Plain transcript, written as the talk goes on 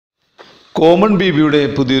Common ബീബിയുടെ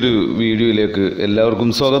പുതിയൊരു വീഡിയോയിലേക്ക് എല്ലാവർക്കും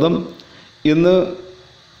സ്വാഗതം. ഇന്ന്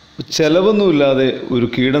ചിലവൊന്നുമില്ലാതെ ഒരു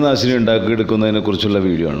കീടനാശിനി ഉണ്ടാക്കിയെടുക്കുന്നതിനെക്കുറിച്ചുള്ള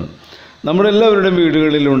വീഡിയോ ആണ്. നമ്മുടെ എല്ലാവരുടെയും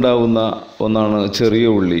വീടുകളിൽ ഉണ്ടാകുന്ന ഒന്നാണ് ചെറിയ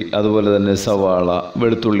ഉള്ളി, അതുപോലെ തന്നെ സവാള,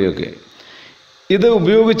 വെളുത്തുള്ളിയൊക്കെ. ഇത്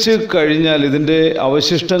ഉപയോഗിച്ച് കഴിഞ്ഞാൽ ഇതിൻ്റെ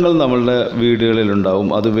അവശിഷ്ടങ്ങൾ നമ്മളുടെ വീടുകളിലുണ്ടാവും.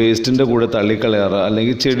 അത് വേസ്റ്റിൻ്റെ കൂടെ തള്ളിക്കളയാറ്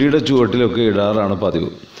അല്ലെങ്കിൽ ചെടിയുടെ ചുവട്ടിലൊക്കെ ഇടാറാണ്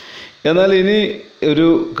പതിവ്. എന്നാൽ ഇനി ഒരു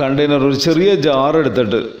കണ്ടെയ്നർ, ഒരു ചെറിയ ജാർ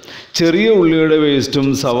എടുത്തിട്ട് ചെറിയ ഉള്ളിയുടെ വേസ്റ്റും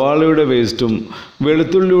സവാളയുടെ വേസ്റ്റും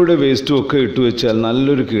വെളുത്തുള്ളിയുടെ വേസ്റ്റും ഒക്കെ ഇട്ട് വെച്ചാൽ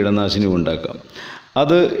നല്ലൊരു കീടനാശിനി ഉണ്ടാക്കാം.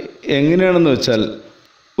 അത് എങ്ങനെയാണെന്ന് വെച്ചാൽ,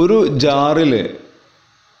 ഒരു ജാറിൽ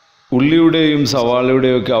ഉള്ളിയുടെയും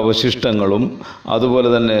സവാളയുടെയും ഒക്കെ അവശിഷ്ടങ്ങളും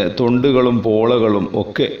അതുപോലെ തന്നെ തൊണ്ടുകളും പോളകളും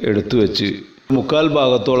ഒക്കെ എടുത്തു വെച്ച് 3/4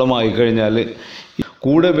 ഭാഗത്തോളം ആയിക്കഴിഞ്ഞാൽ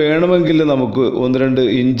കൂടെ വേണമെങ്കിൽ നമുക്ക് 1-2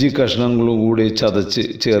 ഇഞ്ചി കഷ്ണങ്ങളും കൂടി ചതച്ച്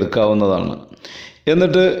ചേർക്കാവുന്നതാണ്.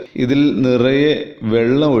 എന്നിട്ട് ഇതിൽ നിറയെ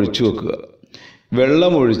വെള്ളം ഒഴിച്ചു വെക്കുക.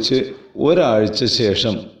 വെള്ളമൊഴിച്ച്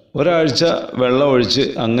ഒരാഴ്ച വെള്ളമൊഴിച്ച്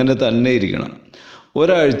അങ്ങനെ തന്നെ ഇരിക്കണം.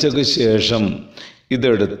 ഒരാഴ്ചക്ക് ശേഷം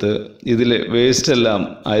ഇതെടുത്ത് ഇതിലെ വേസ്റ്റെല്ലാം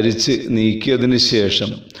അരിച്ച് നീക്കിയതിന്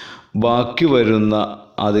ശേഷം ബാക്കി വരുന്ന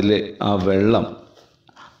അതിലെ ആ വെള്ളം,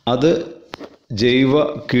 അത് ജൈവ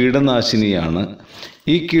കീടനാശിനിയാണ്.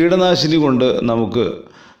 ഈ കീടനാശിനി കൊണ്ട് നമുക്ക്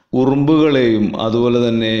ഉറുമ്പുകളെയും അതുപോലെ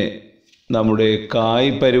തന്നെ നമ്മുടെ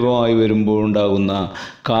കായ് പരുവമായി വരുമ്പോൾ ഉണ്ടാകുന്ന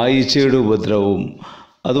കായ്ച്ചയുടെ ഉപദ്രവവും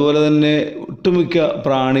അതുപോലെ തന്നെ ഒട്ടുമിക്ക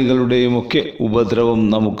പ്രാണികളുടെയും ഒക്കെ ഉപദ്രവം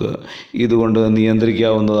നമുക്ക് ഇതുകൊണ്ട്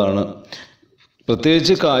നിയന്ത്രിക്കാവുന്നതാണ്.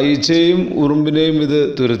 പ്രത്യേകിച്ച് കായ്ച്ചയും ഉറുമ്പിനെയും ഇത്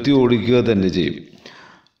തുരത്തി ഓടിക്കുക തന്നെ ചെയ്യും.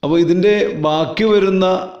 അപ്പോൾ ഇതിൻ്റെ ബാക്കി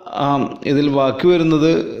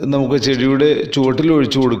വരുന്നത് നമുക്ക് ചെടിയുടെ ചുവട്ടിൽ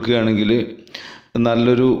ഒഴിച്ചു കൊടുക്കുകയാണെങ്കിൽ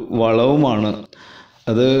നല്ലൊരു വളവുമാണ്.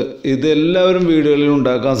 ഇതെല്ലാവരും വീടുകളിൽ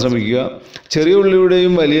ഉണ്ടാക്കാൻ ശ്രമിക്കുക. ചെറിയ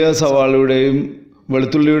ഉള്ളിയുടെയും വലിയ സവാളയുടെയും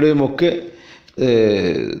വെളുത്തുള്ളിയുടെയും ഒക്കെ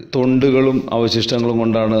തൊണ്ടുകളും അവശിഷ്ടങ്ങളും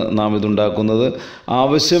കൊണ്ടാണ് നാം ഇതുണ്ടാക്കുന്നത്.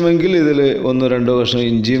 ആവശ്യമെങ്കിൽ ഇതിൽ 1-2 കഷ്ണം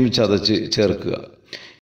ഇഞ്ചിയും ചതച്ച് ചേർക്കുക.